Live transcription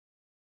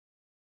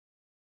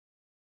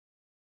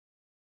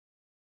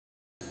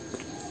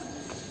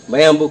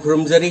mayambu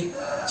khurumjari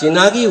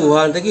Chinagi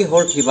Wuhandagi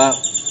horkiba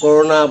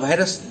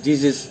coronavirus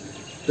disease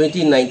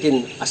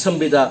 2019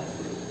 asambida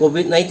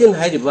COVID-19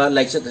 hairiba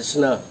laikchat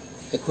asina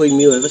ekhoi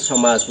mioiba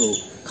samajbu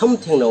kham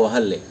thengna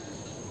wahalle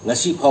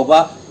ngasi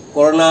phawba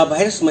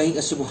coronavirus mahik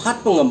asibu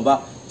hatpa ngamba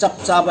chap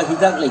chaba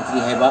hidak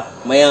leitri haiba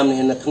mayamne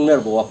hena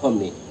khangnar bo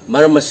wafamni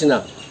maram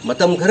asina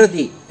matam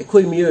kharadi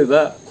ekhoi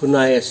mioiba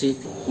khunai asi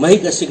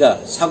mahik asiga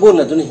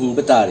sagona dun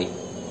hingba tari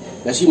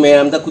ngasi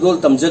mayamda kudol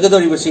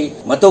tamjagadori basi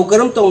matau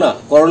karam tongna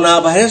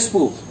coronavirus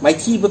pu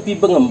maithi ba pi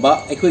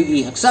bangamba ekhoi gi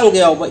haksang de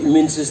yawa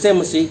immune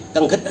system asi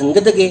tangkhat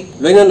hangadage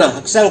loinana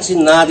haksang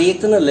sin na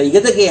rektana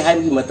leigadage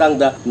haibi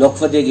matangda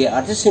Nokphade ge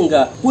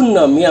artisinga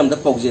punna miyamda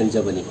pogjen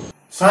jabani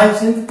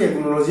science and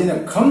technology na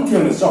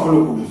khamtheng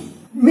chahlo ku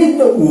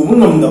mitna ubu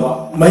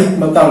ngamdaba mahik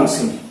matang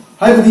sing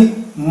haibdi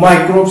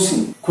microbes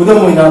sing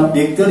khudamoina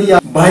bacteria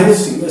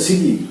virus sing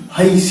asigi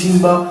hai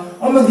simba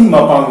amadi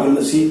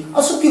mapangal asi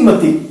asuki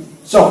mati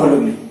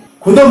Chocolate.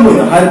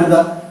 Kudamuna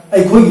Harada,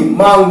 I could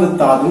mount the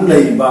Tadun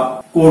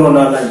Laiba,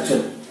 Corona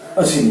Lecture,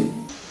 Asini.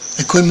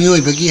 A Kumio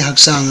Bagi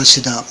Haksang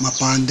Sida,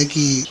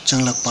 Mapandaki,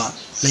 Changlapa,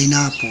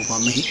 Lena Puba,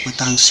 Mahik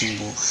Matang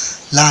Simbo,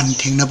 Lan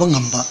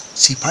Tingnabangamba,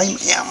 Sipai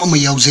Yamama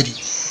Yauzeri,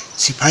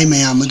 Sipai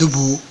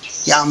Mayamadubu,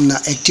 Yamna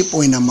active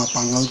oina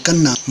Mapangal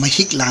Kana,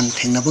 Mahik Lan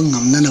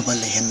Tingnabangam Nanaba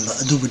Lehenba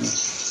Adubani,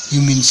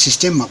 Immune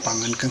System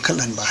Mapangan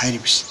Kankalan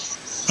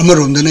Bahiribs.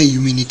 Amarondana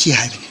immunity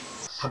having.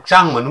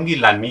 Hakchangi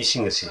Lanmi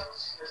Singasi.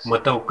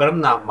 Matau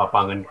karamna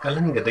mapangan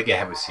kalan gadage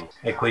habasi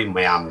ekoi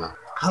mayamna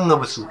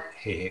khangabasu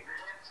he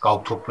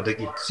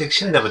kautthokpadagi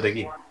section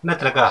dabadagi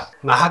natraga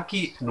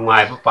ngahaki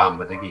nungaiba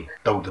pambadagi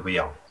tawdaba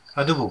yaw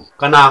adubu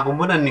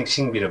kanagumuna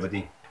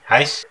ningsingbirabadi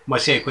hais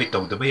mase ekoi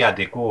tawdaba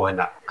yade ko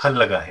hana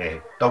khallaga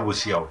he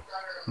tawbusi yaw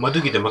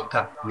madugi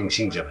damakta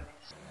ningsingjabani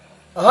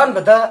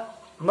ahanbada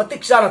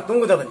matik sana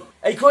tungudabani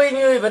ekoi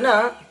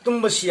miyoibana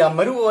tumbasiya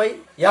maruoi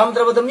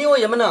yamdrabada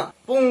miyoy amana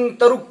pung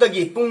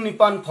taruktagi pung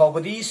nipan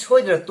phawbadi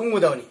soidra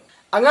tungudawani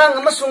angang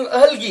amasung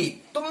ahalgi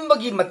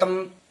tumbagi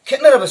matam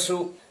khetnarabasu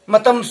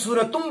matam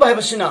suna tumba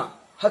haibasina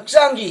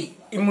hakchangi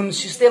immune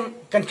system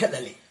kan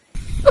khatlali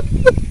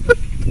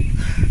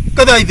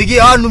kadai digi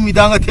anu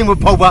midanga themu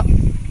phawba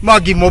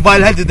magi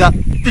mobile haduda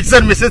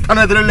picture message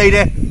thanadra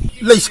leire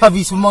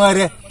leisabi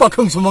sumangare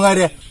pakhang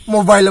sumangare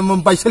mobile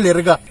am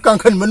paisaleraga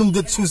kangkhan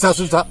manungda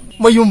susa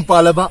mayum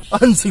palaba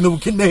ansinu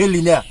khinna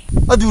heline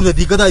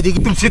aduladi kadai digi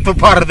tumsi to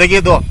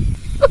faradage do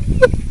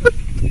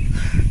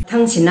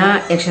Thangsina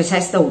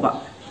exercise tauba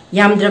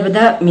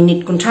yamdrabada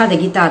minute kuntra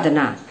dagi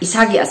tadana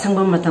isagi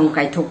asangba matam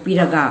kaithok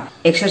piraga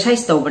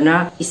exercise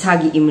taubana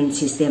isagi immune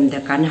system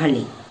da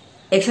kanhali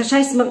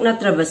exercise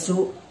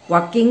maknatrabasu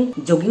walking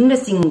jogging na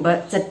singba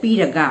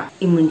chatpiraga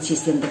immune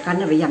system da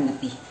kanaba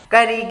yamnapi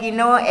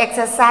karigino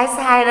exercise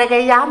hairaga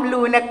yam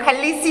luna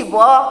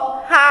khalisibo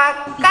ha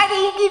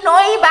karigino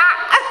iba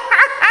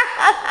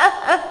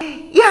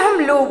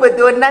yam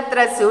lubado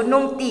natrasu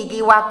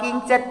nungtigi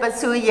walking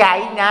chatpasu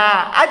yaina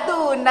adu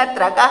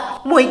natraga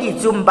moigi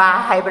zumba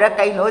haibra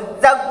kaino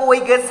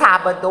jagoiga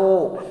sabado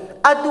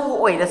adu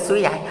oirasu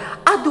yai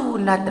adu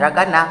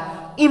natraga na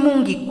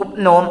imungi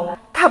kupnom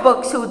thabak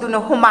suduna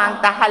humang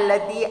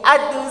tahaladi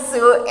adu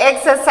su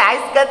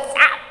exercise ka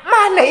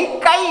manai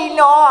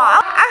kaino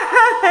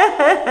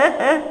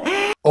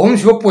Om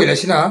Shiva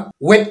Poilasina,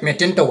 wet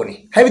metin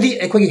tawani. Habidi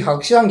equity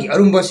Hakchangi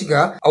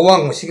Arumbasiga,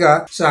 Awang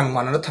Masiga, Sang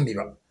Manana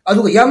Tamiba.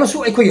 Adu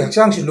Yamasu equity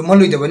Hakchang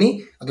Lumalu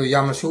Devani, Adu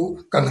Yamasu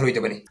Kangaru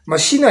Devani.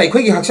 Machina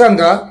equity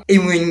Hakchanga,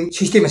 immune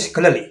system is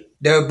clearly.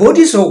 The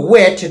bodies are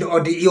wet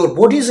or your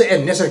bodies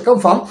and necessary come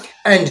from,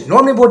 and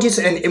normal bodies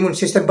and immune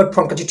system, but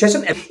from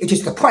concentration, it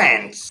is the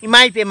plants.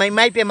 My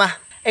pema,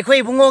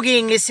 equity Bungogi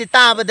English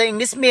Sita, but the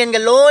Englishman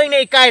Galoin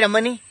a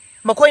Kairamani,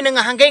 Makoin and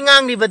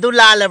Hangang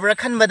Ribadula,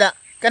 Rakanbada,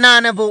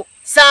 Kananabu.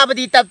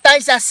 Sabadi taptai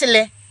sa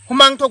sile,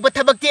 humang tok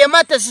batabakti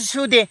amata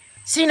susude,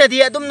 sina di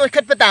adum no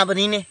kat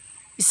patabanine.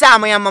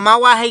 Isama ya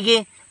mamawa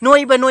hege,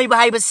 noiba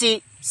haibasi,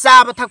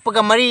 saba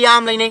takpaga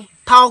mariyam line,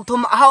 tau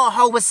tum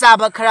how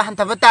basaba kara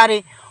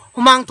hantavatare,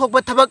 humang tok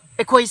batabak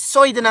ekoi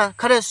soidana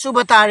kara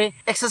subatare,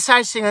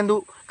 exercising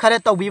andu kara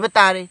taubi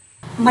batare.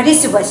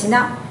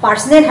 Marisubasina,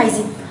 personal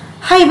hygiene,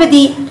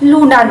 haibadi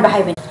lunan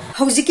bahaibani.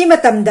 Hauziki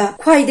matamda,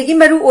 kwaidagi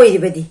maru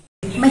oibadi.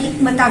 Mahik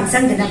matang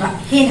sanganaba,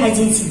 hen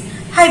hygiene,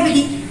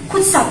 haibadi.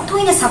 Could sap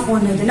twin a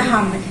sapon than a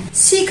hammer.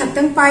 See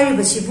Captain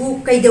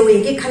Piribasibu,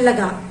 Kaidaway,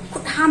 Kalaga,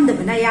 could harm the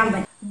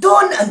Banayam.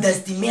 Don't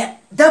underestimate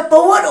the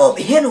power of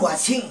hen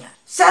washing.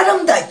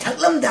 Saram die,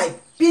 Taklam die,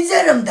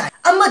 Pizaram die,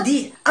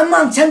 Amadi,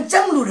 among Chang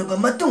Luraba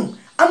Matung,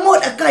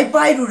 Amot a Kai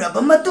Piruraba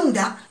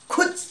Matunda,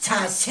 could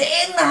sa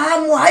saying a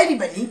ham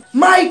Haibani,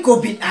 my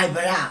COVID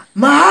Ibera,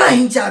 Ma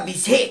Hinjabi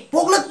say,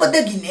 Poglak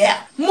Padagine,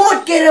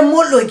 Mot Kera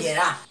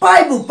Mologera,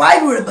 Paibu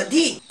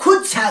Pirabadi,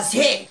 could sa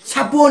say,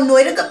 Sapon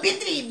Noiraga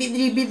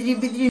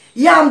Bidri,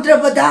 Yam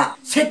Trabada,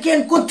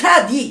 second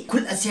Kutradi,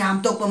 could a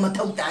Siam Topa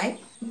Matautai.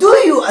 Do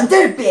you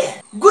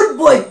underpay? Good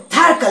boy,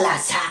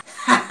 Tarkalasa.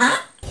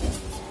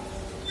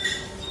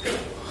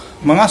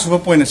 Mga suba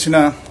po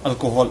na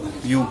alcohol,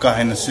 yuka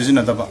hena season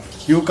na daba.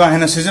 Yuka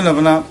hena season na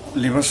bana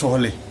liver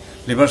soholi.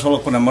 liver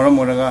solokpuna maram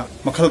oraga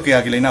makhal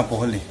kaya ki laina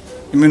pohali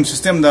immune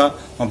system da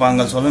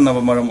mabangal solana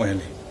ba maram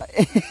ohali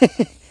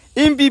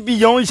MPP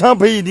yaw isa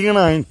phai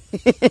dingana hin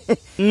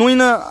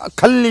noina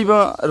khalliba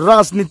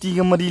rajniti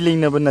ga mari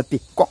leina ba nati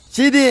ko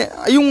sidi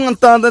ayung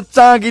anta da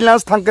cha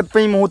gilas thangkat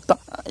pai mohutta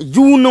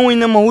yu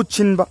noina mohut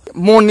chinba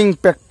morning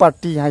pack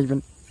party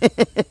haiban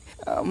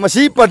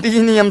masi party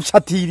ni yam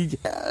sathiri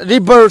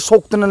river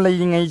soktana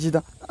leiringai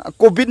jida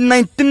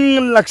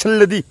COVID-19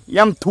 lakshalladi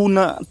yam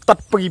thuna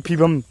tatpagi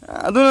phibam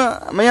aduna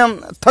mayam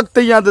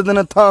thakta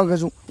yadadana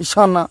thagasu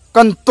isana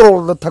control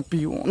da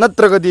thakpiu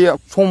natragadi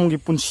somgi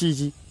punsi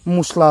ji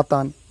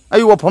muslatan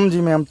ayu wafam ji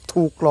mayam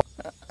thuklo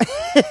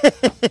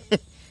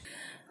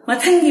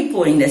mathangi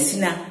point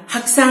asina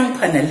haksang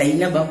phana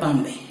leina ba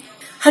pambai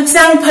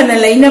haksang phana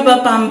leina ba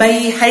pambai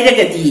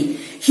hairagadi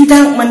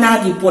hidak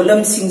managi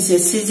polam singse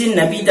season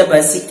nabi da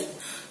basik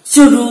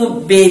churu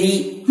beri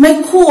mai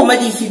khu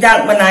madi hidak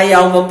mana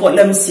yawa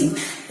polam sing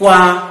kwa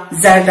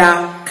zarda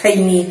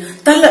khaini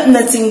talap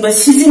na singba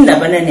season na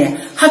banane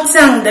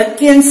haksang da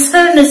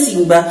cancer na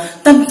singba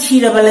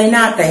tamkhira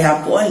balaina kaya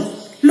pol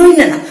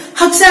loina na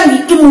haksang gi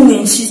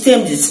immune system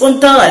ji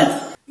sontal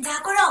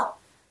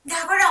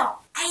dagoro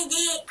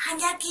aidi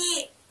hanjaki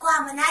kwa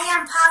mana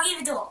yam phagi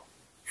bido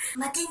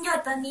matin jot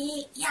pami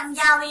yam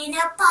yawe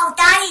na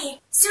pautai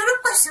surup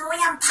pasu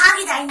yam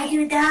phagi dai na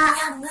yuda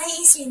yam ngai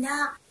sina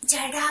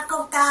jarda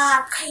kauta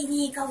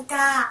khaini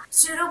kauta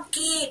surup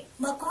ki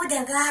maku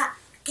daga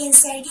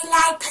cancer gi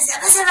lai phaja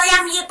phaja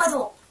yam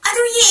yekpado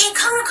adu ye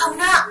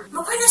khangna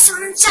makhona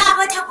sum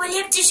chaba thakwa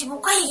lepchi sibu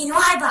kai gino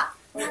haiba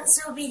nang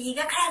su bili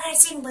ga khara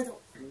singbado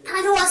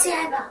thano ase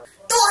haiba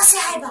to ase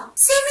haiba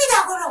semi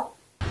dagoro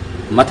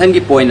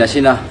mathangi point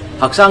asina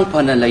haksang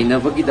phana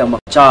lainabagi da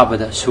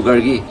chabada sugar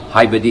gi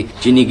haibadi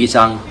chini gi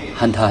chang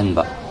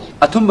hanthanba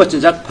athumba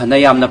chajak phana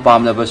yamna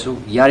pamnabasu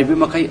yaribi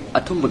makai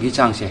athumba gi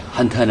chang se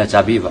hanthana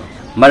chabiba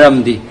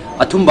maramdi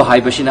athumba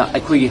haibasina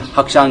aikhoi gi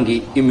haksang gi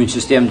immune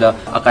system da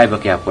akaiba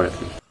kya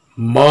parakli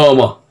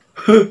mama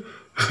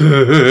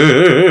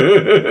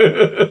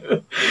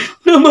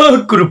nama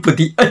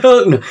kurupati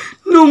ayakna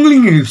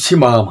nongling ripsi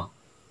mama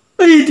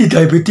aidi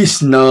diabetes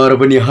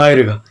narabani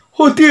hairaga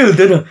hotel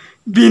dana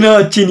bina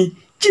chini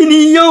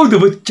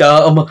yaudaba cha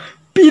ama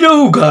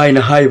pirau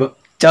gaina haiba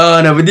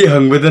chanabadi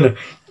hangbadana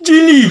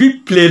jilibi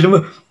plate ma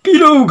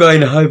pirau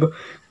gaina haiba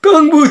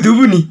kangbu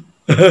dubuni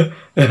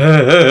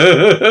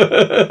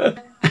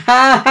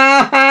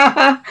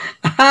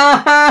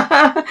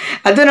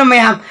aduna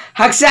mayam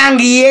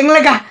haksangi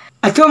yenglaga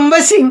athumba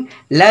sing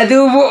ladu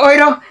bu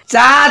oiro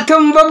cha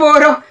thumba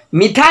boro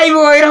mithai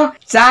bu oiro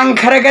chang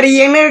khara kari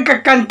yengner ka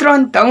control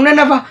tauna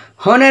na ba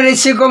honare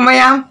sigo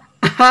mayam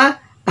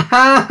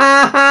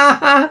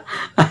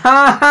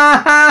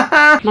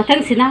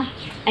matang sina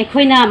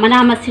aikhoina mana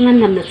masing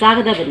namna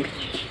chagadabani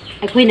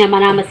aikhoina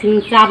mana masing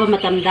chaba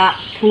matamda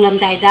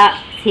thunglamdaida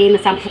sena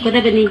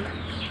samphukadabani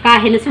ka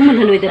hena sumun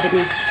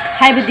haloidabani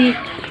haibadi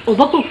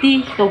ubakukti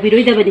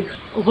tawbiroidabani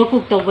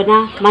ubakuk tawbana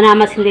mana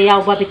masing de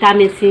yawba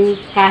vitamin sing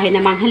ka hena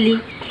manghalli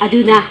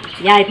aduna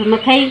yaipa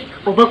makai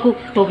ubakuk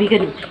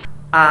tawbiganu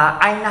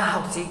aina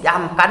hausi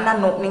yam kanna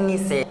nokningi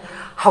se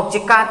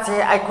hauchika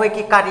che aikhoi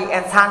ki kari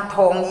ensan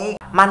thongi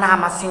mana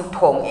masing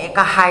thongi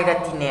ka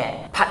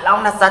hairatine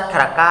phatlauna sat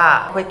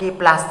kharaka khoi ki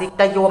plastic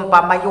ta yom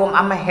pa mayom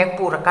ama hek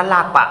pura ka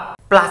lakpa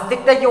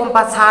plastic ta yom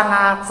pa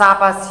changa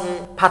chapa si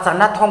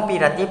phachana thongpi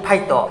rati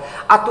phaito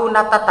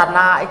atuna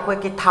tatana aikhoi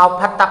ki thau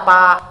phattapa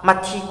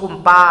mathi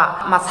kumpa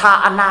masa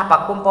ana pa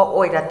kumpa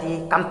oirati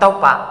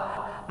kamtaupa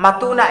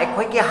matuna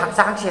aikhoi ki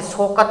hakchang se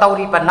soka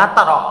tauri pa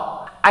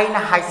nataro aina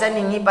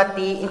haisaningi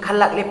pati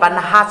inkhalak le pan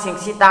ha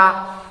singsita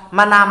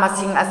mana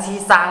masing asi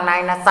sang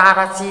nai na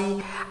sarasi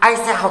ai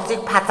se hausik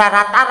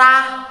phachara tara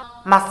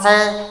mase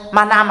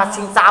mana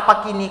masing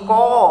chapa kini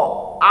ko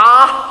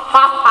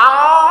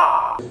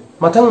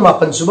mathang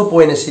mapan suba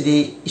point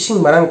asidi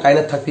ising marang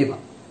kaina thakpiba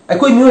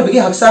aikoi mioi bagi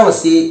haksang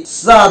asi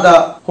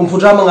sada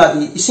humphudra manga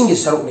di ising gi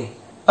saruk ni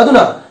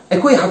aduna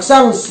aikoi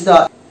haksang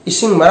sida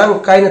ising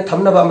marang kaina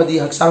thamna ba amadi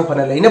haksang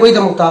phana leina bai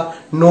damukta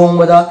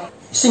nongmada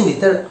ising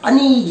liter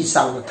ani gi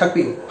sang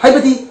thakpi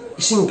haibadi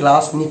ising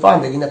glass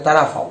nipan dagi na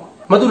tara faw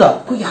maduna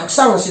kui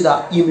haksang asida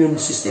immune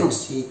system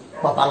si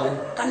mapangan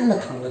kanna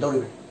thamga dori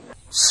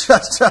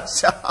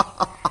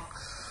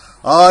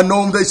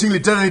nong da ising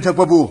liter ni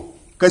thakpabu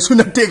kaisu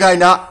natte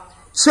gaina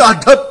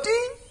shadhati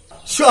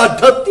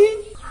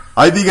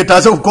aidi ga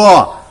taso ko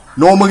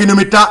nomagi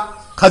numita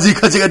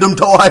khaji adum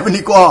thaw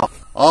haibani ko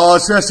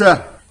se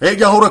ek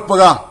ya horak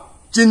paga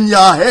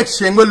chinya hek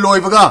sengol loi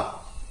paga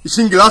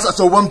ising glass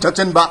achobam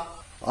thachan ba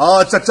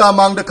chakcha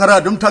mang da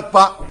khara dum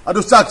thakpa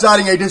adu chak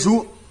chari ngai desu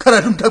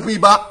khara dum thakpi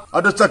ba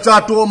adu chakcha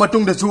to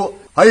matung desu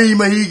hai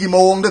mahi gi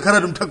mawong da khara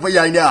dum thakpa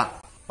yaina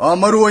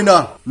maru oina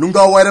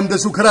nungga wairam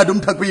desu khara dum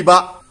thakpi ba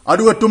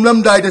adu tumlam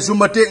dai desu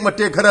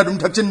matek khara dum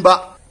thakchin ba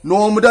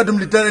nomda dum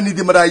liter ani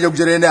di mara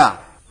yogjerena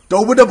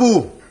tawbuda bu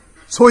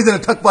soidana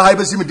thakpa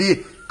haiba simidi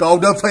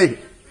kauda fai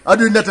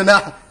adu natana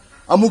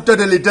amukta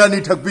de liter ni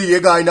thakpi ye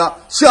gaina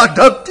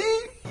shadhapti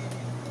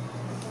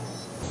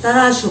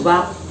tara suba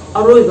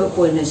aroi ba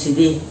poina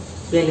sidi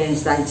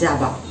balance diet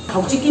ꯆꯥꯕ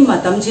ꯍꯧꯖꯤꯛꯀꯤ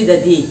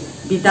ꯃꯇꯝꯁꯤꯗꯗꯤ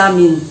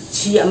vitamin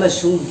C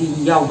ꯑꯃꯁꯨꯡ D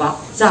ꯌꯥꯎꯕ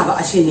ꯆꯥꯕ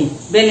ꯑꯁꯤꯅꯤ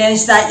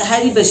balance diet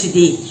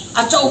ꯍꯥꯏꯔꯤꯕꯁꯤꯗꯤ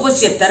ꯑꯆꯧꯕ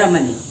chapter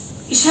ꯑꯃꯅꯤ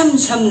इसम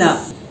समना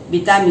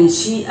विटामिन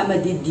सी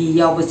अमदी डी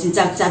याव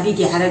चिंजाक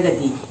चाबीगे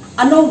हरगदी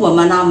अनौब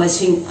मना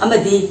मसिंग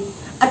अमदी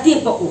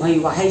अतेप उहै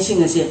वहै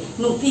सिंग असे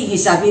नुक्तिगी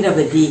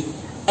चाबीरबदी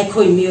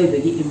अखोय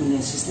मियोबगी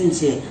इम्यून सिस्टम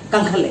से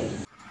कंखले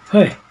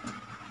हे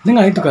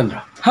नंगा हि दुकानरा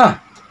हा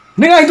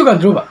नंगा हि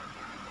दुकानरोबा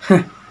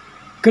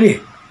करी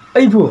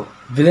अइबो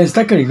बैलेंस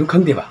ता करी नु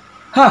खंगदेबा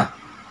हा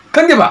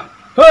खंगदेबा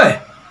हे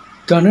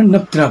तान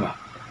नपत्राबा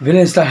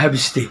बैलेंस ता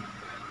हाबिसती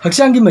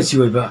हक्सांगी मची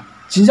होइबा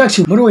चिंजाक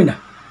सिंग मरोइना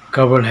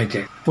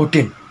कार्बोहाइड्रेट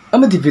प्रोटीन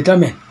अमदी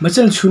विटामिन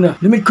मचल सुना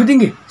निमित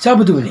खुदिंगे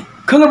चाबदुबनी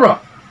खंगब्रो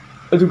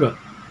अदुगा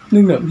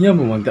नंगा मिया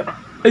ममंगदा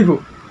अइबो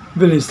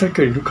बैलेंस ता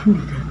करी नु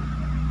खंगगा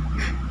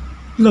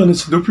लाना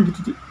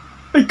सिदोपिबुदी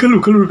आई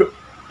खलुगा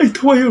आई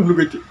थवाय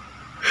हमलुगैति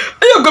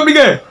अयो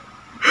कबिगे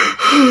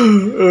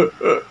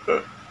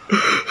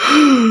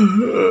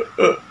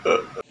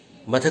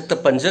मथक्ता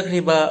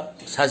पंजखरिबा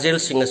साजेल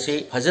सिंग असि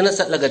फजना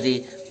चटलगदी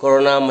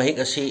कोरोना महिक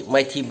असि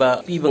माइथीबा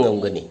पीबा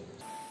ngамगनी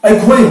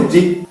अखोय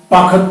हुजी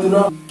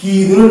पाखतुना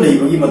कीदुना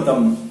लेबगी मतम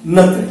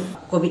नत्रे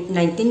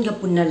कोविड-19 गा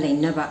पुन्ना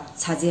लेनबा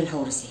साजेल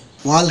हौरसी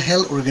वर्ल्ड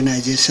हेल्थ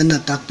ऑर्गेनाइजेशन ना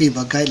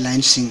ताकपीबा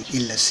गाइडलाइन सिंग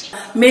इल्लसी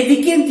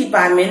मेडिकल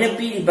डिपार्टमेंट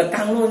पीरिबा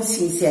कांगलोन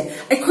सिंगसे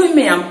अखोय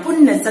मयाम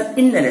पुन्ना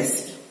चटपिनरसी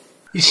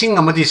इसिंग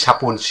अमदी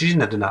सापोन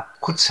सिजनदुना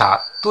खुदसा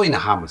तोइना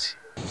हामसी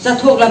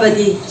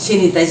चथोगलाबदी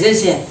सैनिटाइजर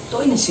से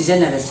तोइना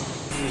सिजनरसी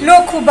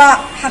लोखुबा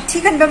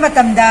हाक्थिखनबा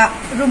मतमदा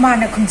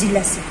रुमाना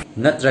खुंजिलसी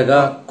नत्रगा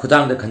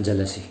खुदांगदा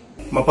खंजलसी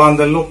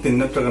मपानदा लोक तिन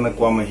नत्रगना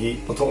क्वामही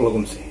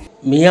पथोकलगुमसी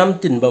मियाम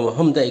तिनबा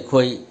महमदा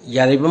अखोय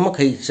यारिबा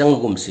मखै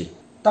चंगगुमसी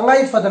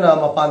तंगाई फदना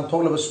मपान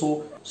थोकलबसु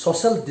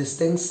सोशल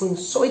डिस्टेंसिंग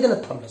सोइदना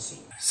थमलसी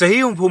सही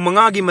हुंफु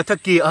मंगागी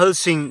मथक्की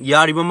अहलसिंग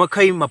यारिबा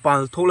मखै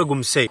मपान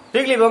थोकलगुमसे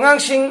पिगलिबा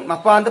ngang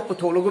मपान दा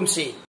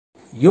पुथोकलगुमसी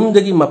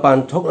युमदगी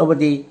मपान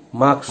थोकलबदी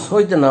मार्क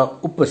सोइदना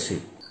उपसी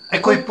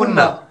अखोय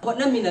पुन्ना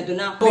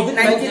होटनमिनदुना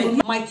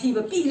कोविड-19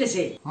 माइथीबा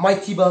पीरसे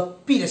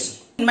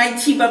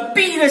माइथीबा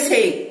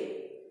पीरसे